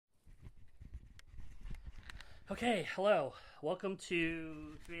Okay, hello. Welcome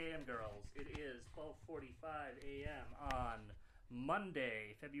to 3 a.m. Girls. It is 12:45 a.m. on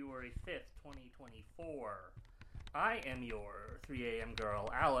Monday, February 5th, 2024. I am your 3 a.m. girl,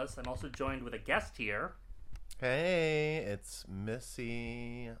 Alice. I'm also joined with a guest here. Hey, it's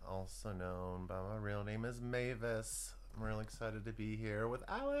Missy, also known by my real name as Mavis. I'm really excited to be here with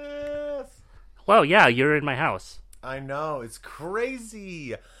Alice. Well, yeah, you're in my house. I know, it's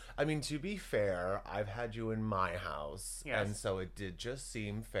crazy. I mean, to be fair, I've had you in my house, Yes. and so it did just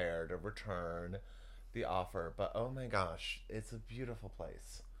seem fair to return the offer. But oh my gosh, it's a beautiful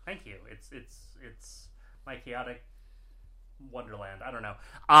place. Thank you. It's my chaotic wonderland. I don't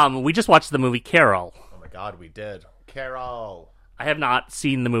know. We just watched the movie Carol. Oh my god, we did. Carol. I have not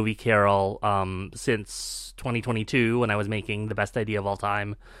seen the movie Carol since 2022 when I was making The Best Idea of All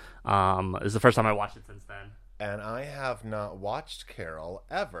Time. It was the first time I watched it since then. And I have not watched Carol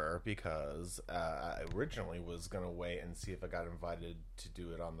ever because I originally was going to wait and see if I got invited to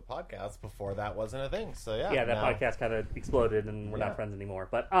do it on the podcast before that wasn't a thing. So Yeah, that podcast kind of exploded and we're Yeah. not friends anymore.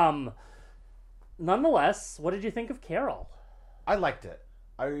 But nonetheless, what did you think of Carol? I liked it.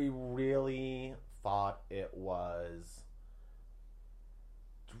 I really thought it was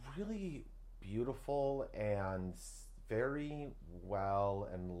really beautiful and very well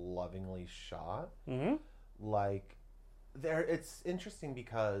and lovingly shot. Mm-hmm. Like it's interesting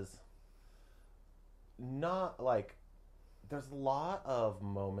because not like there's a lot of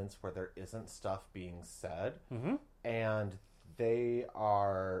moments where there isn't stuff being said, Mm-hmm. and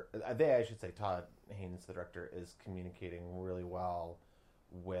I should say Todd Haynes, the director, is communicating really well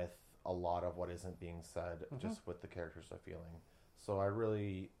with a lot of what isn't being said, just with the characters are feeling. So I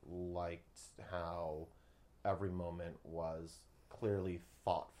really liked how every moment was clearly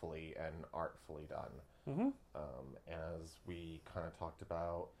thoughtfully and artfully done. Mm-hmm. As we kind of talked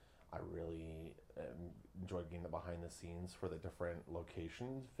about, I really enjoyed getting the behind the scenes for the different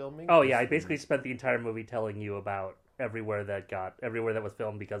location filming. Oh yeah, I basically spent the entire movie telling you about everywhere that was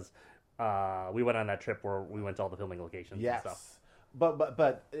filmed because we went on that trip where we went to all the filming locations and stuff. Yes,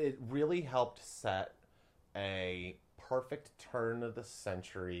 but it really helped set a perfect turn of the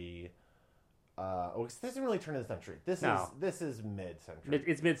century. This isn't really turn of the century. This is mid-century.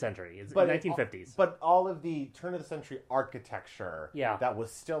 It's mid-century. It's But 1950s. But all of the turn of the century architecture Yeah. that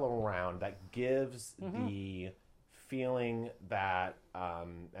was still around, that gives the feeling that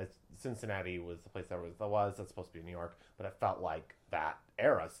as Cincinnati was the place that's supposed to be New York, but it felt like that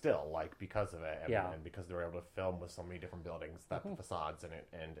era still, like because of it, and because they were able to film with so many different buildings that the facades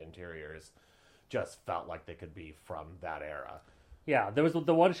and interiors just felt like they could be from that era. Yeah, there was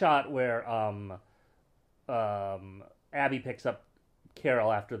the one shot where Abby picks up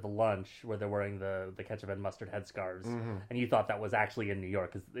Carol after the lunch where they're wearing the ketchup and mustard headscarves, and you thought that was actually in New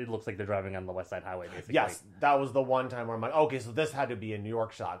York because it looks like they're driving on the West Side Highway, basically. Yes, that was the one time where I'm like, okay, so this had to be a New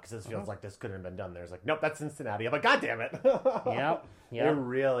York shot because this feels like this couldn't have been done there. It's like, nope, that's Cincinnati. I'm like, God damn it. Yep. It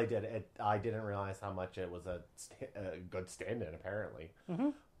really did. I didn't realize how much it was a good stand-in, apparently.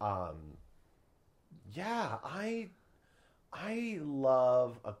 Yeah, I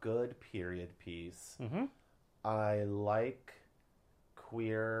love a good period piece. Mm-hmm. I like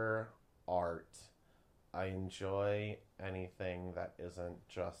queer art. I enjoy anything that isn't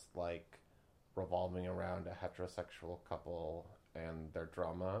just like revolving around a heterosexual couple and their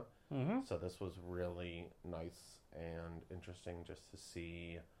drama. Mm-hmm. So this was really nice and interesting just to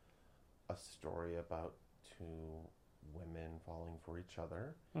see a story about two women falling for each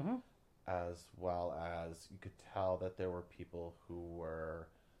other. Mm-hmm. As well as you could tell that there were people who were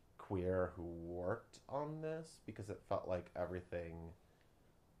queer who worked on this because it felt like everything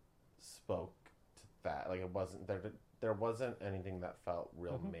spoke to that. Like it wasn't there wasn't anything that felt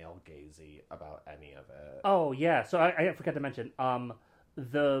real male gazy about any of it. Oh yeah, so I forgot to mention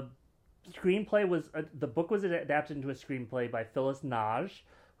the screenplay was the book was adapted into a screenplay by Phyllis Naj,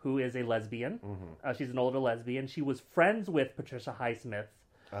 who is a lesbian. She's an older lesbian. She was friends with Patricia Highsmith.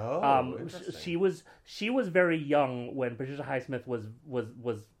 Interesting. She was very young when Patricia Highsmith was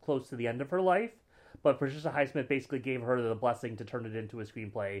close to the end of her life, but Patricia Highsmith basically gave her the blessing to turn it into a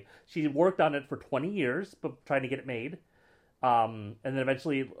screenplay. She worked on it for 20 years, but trying to get it made, and then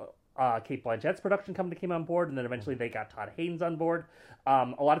eventually Kate Blanchett's production company came on board, and then eventually they got Todd Haynes on board.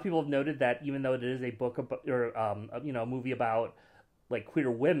 A lot of people have noted that even though it is a book about, or a movie about like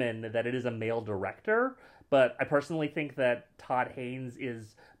queer women, that it is a male director. But I personally think that Todd Haynes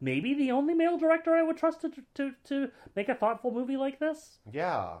is maybe the only male director I would trust to make a thoughtful movie like this.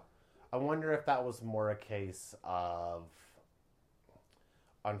 Yeah. I wonder if that was more a case of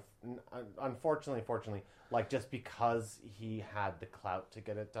unfortunately, like just because he had the clout to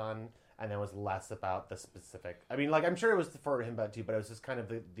get it done, and it was less about the specific. I mean, like I'm sure it was for him, too, but it was just kind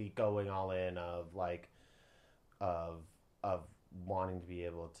of the going all in of like of wanting to be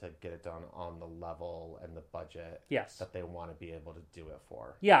able to get it done on the level and the budget Yes. that they want to be able to do it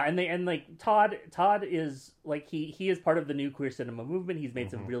for. Yeah, and like Todd is like he is part of the new queer cinema movement. He's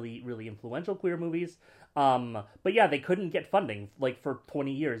made some really really influential queer movies. But yeah, they couldn't get funding like for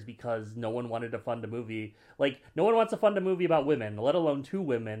 20 years because no one wanted to fund a movie. Like no one wants to fund a movie about women, let alone two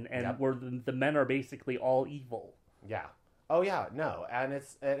women, and where the men are basically all evil. Yeah. Oh yeah, no. And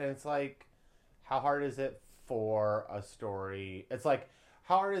it's like how hard is it for a story? It's like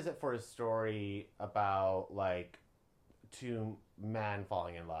how hard is it for a story about like two men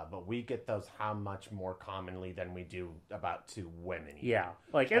falling in love, but we get those how much more commonly than we do about two women. Yeah,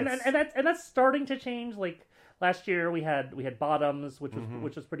 like and that's starting to change. Like last year we had Bottoms, which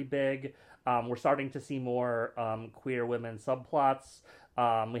was pretty big. We're starting to see more queer women subplots.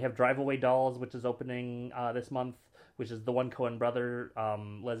 We have Drive Away Dolls, which is opening this month, which is the one Coen brother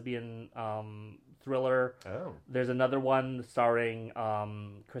lesbian thriller. Oh, there's another one starring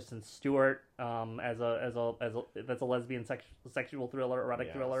Kristen Stewart as a that's a lesbian sexual thriller,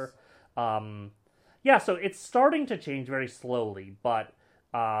 erotic thriller. Yeah, so it's starting to change very slowly, but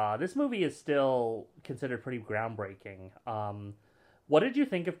this movie is still considered pretty groundbreaking. What did you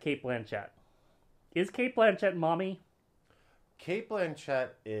think of Cate Blanchett? Is Cate Blanchett mommy? Cate Blanchett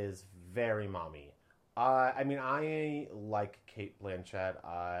is very mommy. I mean, I like Cate Blanchett.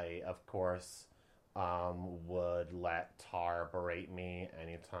 I, of course, would let Tar berate me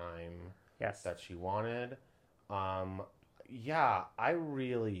anytime that she wanted. Yeah, I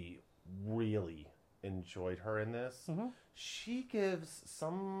really, really enjoyed her in this. Mm-hmm. She gives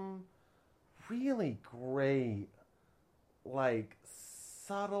some really great, like,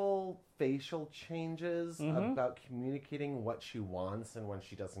 subtle facial changes about communicating what she wants and when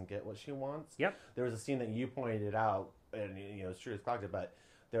she doesn't get what she wants. Yep. There was a scene that you pointed out, and you know, it's true as clocked, but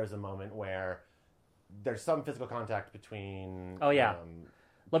there was a moment where there's some physical contact between. Oh yeah.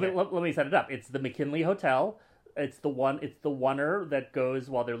 Let me set it up. It's the McKinley Hotel. It's the oneer that goes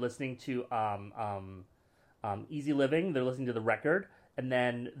while they're listening to Easy Living. They're listening to the record, and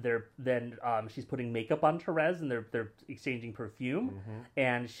then she's putting makeup on Therese, and they're exchanging perfume,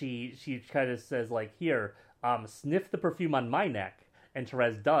 and she kind of says like, "Here, sniff the perfume on my neck," and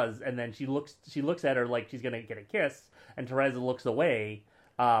Therese does, and then she looks at her like she's gonna get a kiss, and Therese looks away.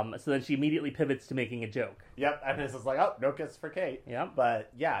 So then she immediately pivots to making a joke. Yep, and it's just like, oh, no kiss for Kate. Yep. But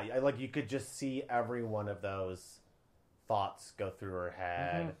yeah, like you could just see every one of those thoughts go through her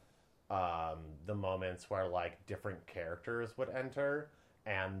head. The moments where like different characters would enter,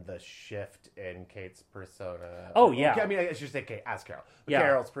 and the shift in Kate's persona. Oh yeah. I mean, I should say Kate as Carol. But Yeah.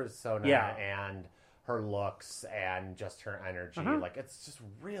 Carol's persona Yeah. and her looks and just her energy. Like it's just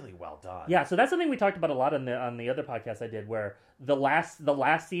really well done. Yeah, so that's something we talked about a lot on the other podcast I did, where the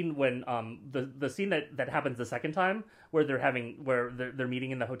last scene when the scene that happens the second time where they're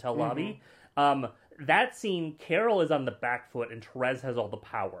meeting in the hotel lobby, that scene, Carol is on the back foot and Therese has all the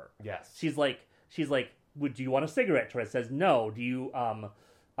power. Yes. She's like, do you want a cigarette? Therese says no. Do you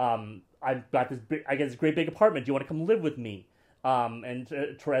I've got this great big apartment. Do you want to come live with me? And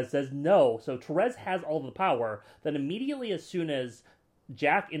Therese says no. So Therese has all the power. Then immediately, as soon as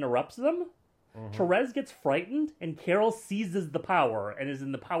Jack interrupts them, Therese gets frightened, and Carol seizes the power and is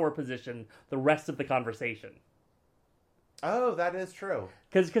in the power position the rest of the conversation. Oh, that is true.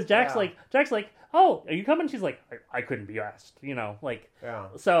 Because Jack's like, oh, are you coming? She's like, I couldn't be asked. You know, like, Yeah.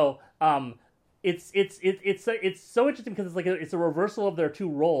 So it's so interesting because it's a reversal of their two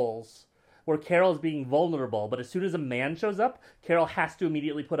roles, where Carol is being vulnerable, but as soon as a man shows up, Carol has to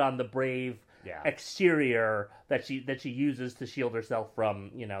immediately put on the brave exterior that she uses to shield herself from,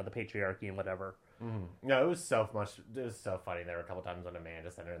 you know, the patriarchy and whatever. No, it was so funny. There were a couple times when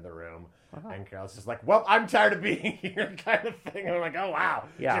Amanda entered in the room, and Carol's just like, "Well, I'm tired of being here," kind of thing. And I'm like, "Oh wow,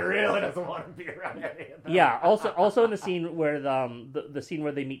 she really doesn't want to be around any of them." Yeah. Also in the scene where the scene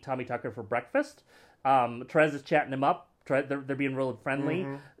where they meet Tommy Tucker for breakfast, Therese is chatting him up. They're being real friendly.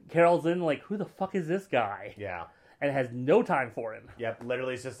 Carol's in like, who the fuck is this guy? Yeah. And has no time for him. Yep,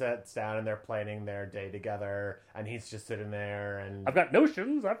 literally just sits down and they're planning their day together, and he's just sitting there and I've got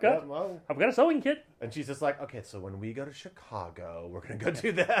notions. I've got a sewing kit. And she's just like, okay, so when we go to Chicago, we're gonna go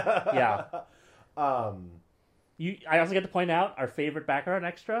do that. Yeah. I also get to point out our favorite background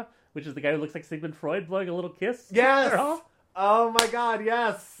extra, which is the guy who looks like Sigmund Freud blowing a little kiss. Yes. Oh my God,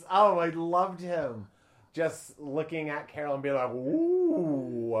 yes. Oh, I loved him. Just looking at Carol and being like,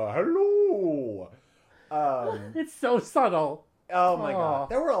 ooh, hello. It's so subtle. Oh my Aw. god,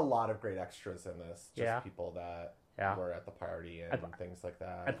 there were a lot of great extras in this. Just Yeah. people that Yeah. were at the party and things like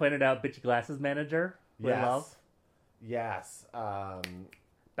that. I pointed out Bitchy Glasses manager. Who I love. Yes.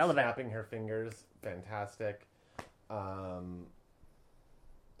 Bella Snapping her fingers, fantastic.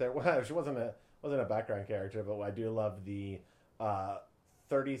 There was she wasn't a background character, but I do love the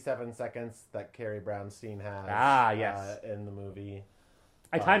 37 seconds that Carrie Brownstein has. Ah, yes. In the movie.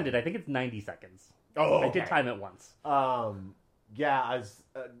 I timed it. I think it's 90 seconds. Oh, okay. I did time it once. Yeah, as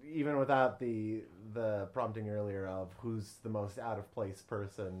even without the prompting earlier of who's the most out of place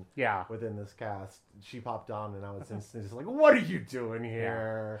person Yeah. within this cast, she popped on and I was instantly just like, what are you doing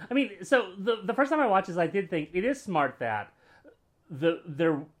here? I mean, so the first time I watched this, I did think it is smart that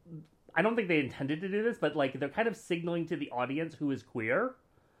they're. I don't think they intended to do this, but like they're kind of signaling to the audience who is queer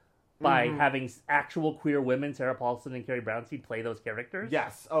by having actual queer women, Sarah Paulson and Carrie Brownstein, play those characters.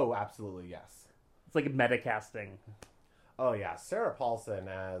 Yes. Oh, absolutely. Yes. It's like a meta casting. Oh yeah, Sarah Paulson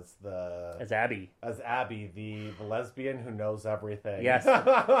as Abby, the lesbian who knows everything. Yes,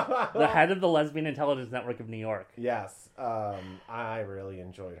 the head of the Lesbian Intelligence Network of New York. Yes, I really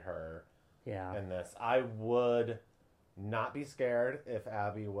enjoyed her. Yeah. In this, I would not be scared if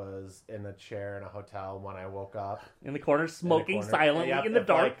Abby was in a chair in a hotel when I woke up In the corner, smoking silently in the if,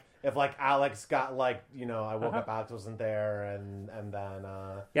 dark. Like, if like Alex got like I woke up, Alex wasn't there, and then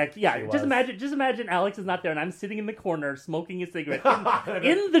Yeah. Just imagine Alex is not there, and I'm sitting in the corner smoking a cigarette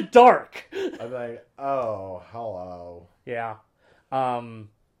in the dark. I'm like, oh, hello. Yeah.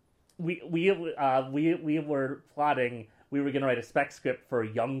 We were plotting. We were going to write a spec script for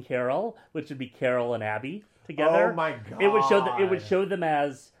young Carol, which would be Carol and Abby together. Oh my god! It would show them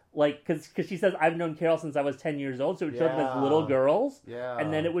as like because she says I've known Carol since I was 10 years old, so it would show them as little girls. Yeah.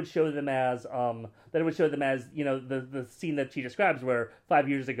 And then it would show them as the scene that she describes where 5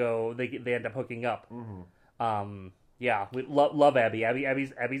 years ago they end up hooking up. Mm-hmm. Yeah, we love Abby.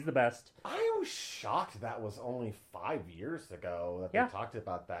 Abby's the best. I was shocked that was only 5 years ago that they talked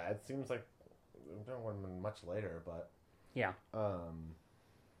about that. It seems like it would have been much later, but yeah.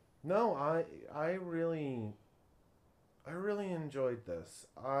 No, I really enjoyed this.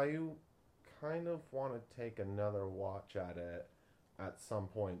 I kind of want to take another watch at it at some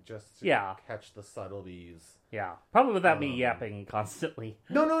point just to catch the subtleties. Yeah, probably without me yapping constantly.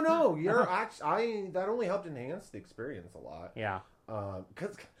 No. You're actually that only helped enhance the experience a lot. Yeah.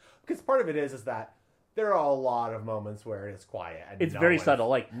 Because part of it is that there are a lot of moments where it's quiet and it's very subtle,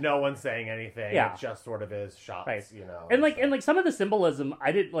 like no one's saying anything. Yeah. It just sort of is shots, right. And some of the symbolism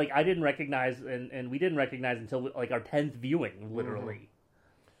I didn't recognize and we didn't recognize until like our 10th viewing, literally.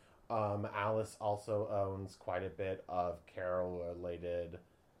 Alice also owns quite a bit of Carol related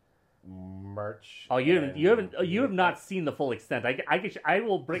merch. Oh, you have not seen the full extent. I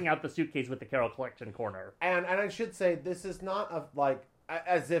will bring out the suitcase with the Carol collection corner. And I should say this is not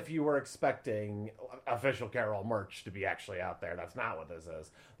as if you were expecting official Carol merch to be actually out there. That's not what this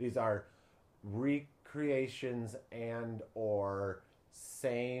is. These are recreations and or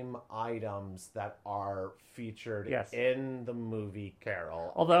same items that are featured in the movie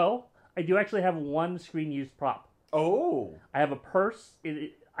Carol. Although, I do actually have one screen-used prop. Oh! I have a purse.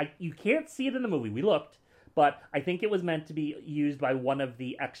 You can't see it in the movie. We looked. But I think it was meant to be used by one of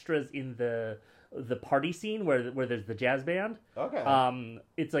the extras in the party scene where there's the jazz band. Okay.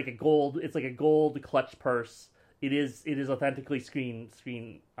 It's like a gold clutch purse. It is authentically screen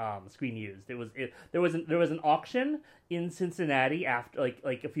used. There was an auction in Cincinnati after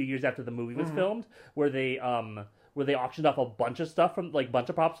like a few years after the movie was filmed where they auctioned off a bunch of stuff from bunch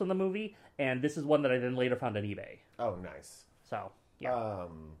of props from the movie, and this is one that I then later found on eBay. Oh, nice. So yeah.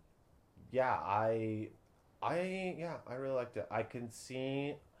 I really liked it.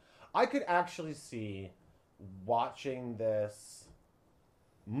 I could actually see watching this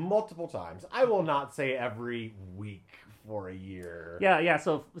multiple times. I will not say every week for a year. Yeah.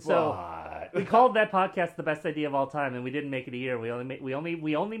 So we called that podcast the best idea of all time, and we didn't make it a year. We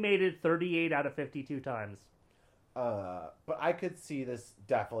only made it 38 out of 52 times. But I could see this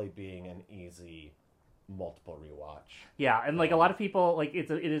definitely being an easy multiple rewatch. Yeah, and a lot of people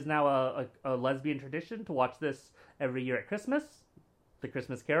it is now a lesbian tradition to watch this every year at Christmas, the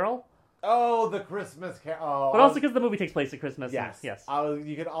Christmas Carol. Oh, the Christmas Carol! But also because the movie takes place at Christmas. Yes, yes.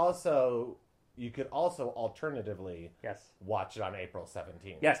 You could also alternatively watch it on April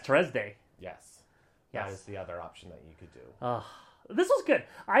 17th. Yes, Therese Day. Yes, that is the other option that you could do. This was good.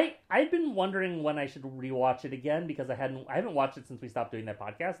 I'd been wondering when I should rewatch it again because I haven't watched it since we stopped doing that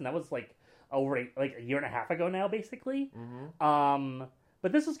podcast, and that was over a year and a half ago now, basically. Mm-hmm.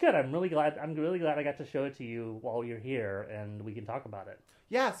 But this was good. I'm really glad I got to show it to you while you're here, and we can talk about it.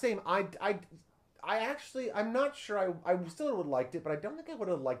 Yeah, same. I'm not sure. I still would have liked it, but I don't think I would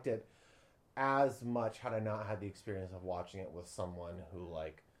have liked it as much had I not had the experience of watching it with someone who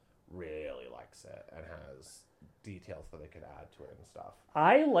like really likes it and has details that they could add to it and stuff.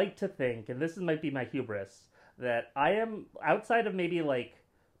 I like to think, and this might be my hubris, that I am outside of maybe like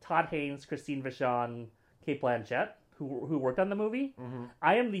Todd Haynes, Christine Vachon, Kate Blanchett, who worked on the movie. Mm-hmm.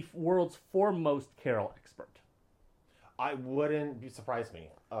 I am the world's foremost Carol expert. I wouldn't be surprised me.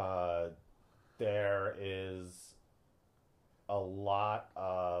 There is a lot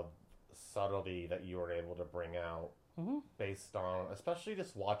of subtlety that you were able to bring out based on, especially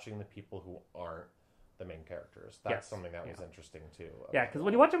just watching the people who aren't the main characters. That's something that was interesting too. Yeah, because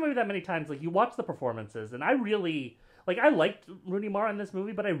when you watch a movie that many times, like you watch the performances, and I really I liked Rooney Mara in this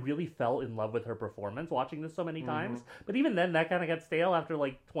movie, but I really fell in love with her performance watching this so many times. But even then, that kind of got stale after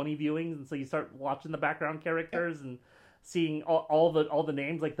like 20 viewings, and so you start watching the background characters and seeing all the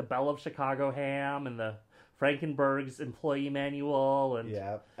names, like the Belle of Chicago Ham and the Frankenberg's employee manual, and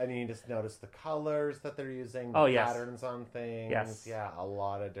and you just notice the colors that they're using, patterns on things, a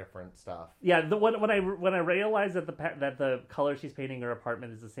lot of different stuff. Yeah, when I realized that the color she's painting her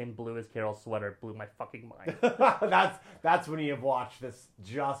apartment is the same blue as Carol's sweater, it blew my fucking mind. That's when you've watched this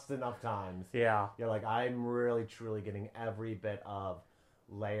just enough times. Yeah, you're like, I'm really truly getting every bit of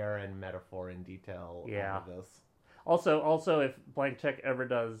layer and metaphor and detail out of this. Also, if Blank Check ever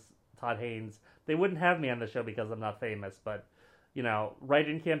does Todd Haynes, they wouldn't have me on the show because I'm not famous, but,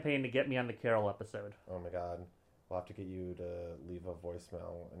 write-in campaign to get me on the Carol episode. Oh my god. We'll have to get you to leave a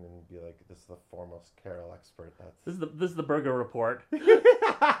voicemail and then be like, this is the foremost Carol expert. This is the Burger Report.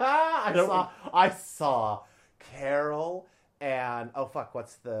 I saw Carol and,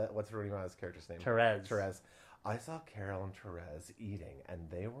 what's Rooney Mara's character's name? Therese. I saw Carol and Therese eating, and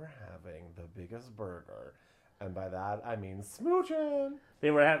they were having the biggest burger. And by that, I mean smooching.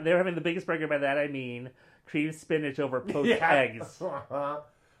 They were having the biggest burger. By that, I mean cream spinach over poached eggs.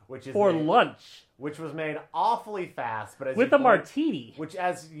 Which is lunch. Which was made awfully fast. But with a martini. Which,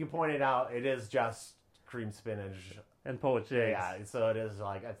 as you pointed out, it is just cream spinach. And poached eggs. Yeah, so it is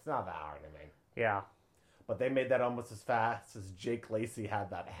like, it's not that hard to make. Yeah. But they made that almost as fast as Jake Lacey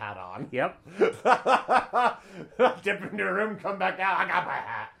had that hat on. Yep. Dip into a room, come back out, I got my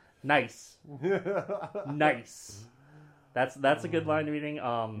hat. Nice. Nice. That's a good line reading.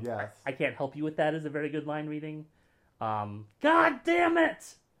 Yes. I can't help you with that is a very good line reading. God damn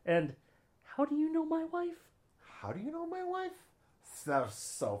it! And how do you know my wife? How do you know my wife? That was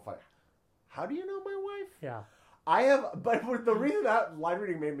so funny. How do you know my wife? Yeah. But the reason that line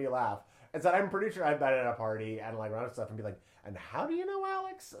reading made me laugh is that I'm pretty sure I've been at a party and like run stuff and be like, and how do you know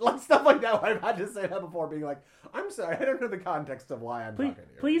Alex? Like stuff like that. I've had to say that before, being like, I'm sorry, I don't know the context of why I'm talking to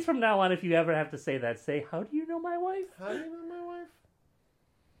you. Please, from now on, if you ever have to say that, say, how do you know my wife? How do you know my wife?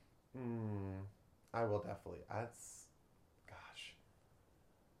 I will definitely.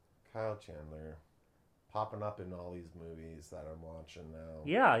 Kyle Chandler popping up in all these movies that I'm watching now.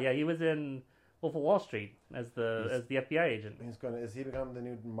 Yeah, he was in Wolf of Wall Street as the FBI agent. Is he become the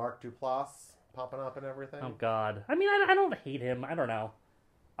new Mark Duplass? Popping up and everything. Oh God! I mean, I don't hate him. I don't know.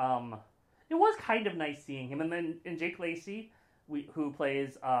 It was kind of nice seeing him, and then in Jake Lacey, who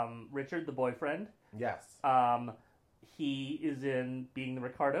plays Richard, the boyfriend. Yes. He is in Being the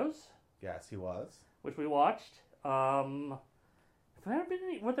Ricardos. Yes, he was. Which we watched. Were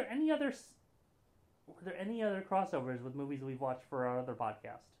there any other crossovers with movies we've watched for our other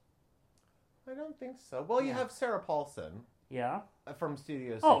podcast? I don't think so. Well, you have Sarah Paulson. Yeah. From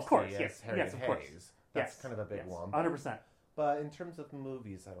Studio 60. Oh, of course, yes. Harriet Hayes. That's kind of a big one. 100%. But in terms of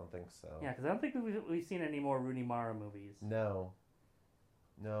movies, I don't think so. Yeah, because I don't think we've seen any more Rooney Mara movies. No,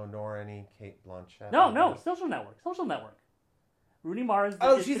 nor any Kate Blanchett. No, Social Network. Rooney Mara's...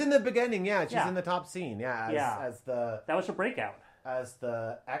 she's in the beginning, yeah. She's in the top scene, yeah. As the... That was her breakout. As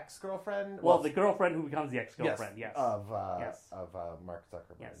the ex-girlfriend? Well, the girlfriend who becomes the ex-girlfriend, yes. Of Mark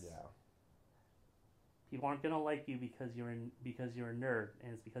Zuckerberg, yes. yeah. People aren't gonna like you because you're a nerd,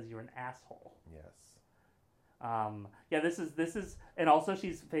 and it's because you're an asshole. Yes. This is, and also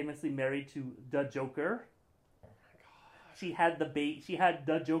she's famously married to the Joker. Oh my god. She had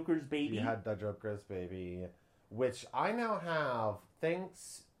the Joker's baby. She had the Joker's baby, which I now have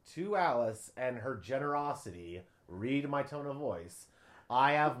thanks to Alice and her generosity. Read my tone of voice.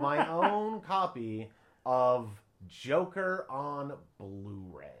 I have my own copy of Joker on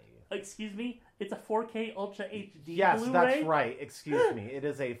Blu-ray. Excuse me? It's a 4K Ultra HD yes, Blu-ray? Yes, that's right. Excuse me. It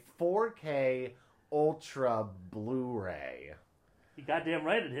is a 4K Ultra Blu-ray. You goddamn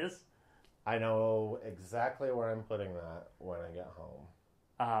right it is. I know exactly where I'm putting that when I get home.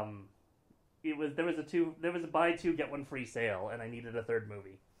 There was a buy two get one free sale, and I needed a third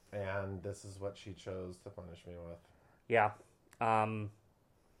movie. And this is what she chose to punish me with. Yeah. How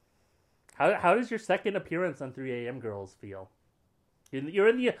does your second appearance on 3 a.m. Girls feel? You're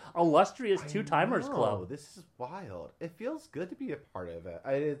in the illustrious Two Timers Club. This is wild. It feels good to be a part of it.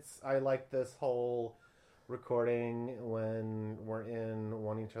 I like this whole recording when we're in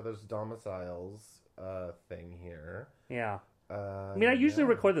one each other's domiciles thing here. Yeah. I mean, I usually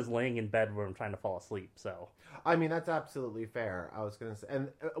record this laying in bed where I'm trying to fall asleep, so. I mean, that's absolutely fair. I was going to say, and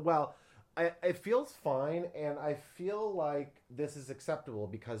it feels fine, and I feel like this is acceptable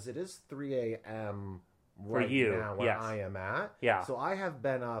because it is 3 a.m. right for you, now where yes. I am at. Yeah. So I have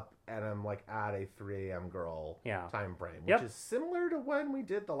been up and I'm like at a 3 a.m. girl time frame, which Yep. is similar to when we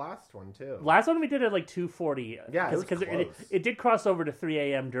did the last one too. Last one we did at like 2:40. Yeah, because it did cross over to 3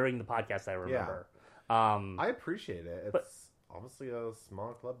 a.m. during the podcast. I remember. I appreciate it. It's obviously a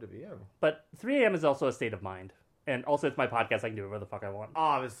small club to be in. But 3 a.m. is also a state of mind. And also, it's my podcast. I can do whatever the fuck I want.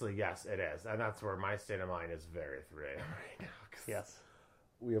 Obviously, yes, it is. And that's where my state of mind is very 3 a.m. right now. Yes.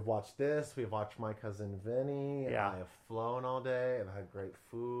 We have watched this. We've watched My Cousin Vinny. Yeah. I have flown all day. I've had great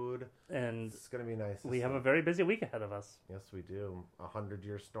food. And it's going to be nice. We have a very busy week ahead of us. Yes, we do.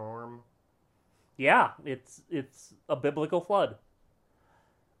 100-year storm. Yeah, it's a biblical flood.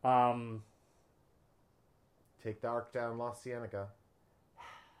 Take the ark down La Cienega.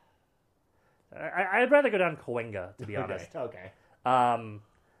 I'd rather go down Cahuenga, to be honest. Okay. All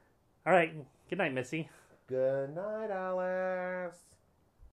right. Good night, Missy. Good night, Alice.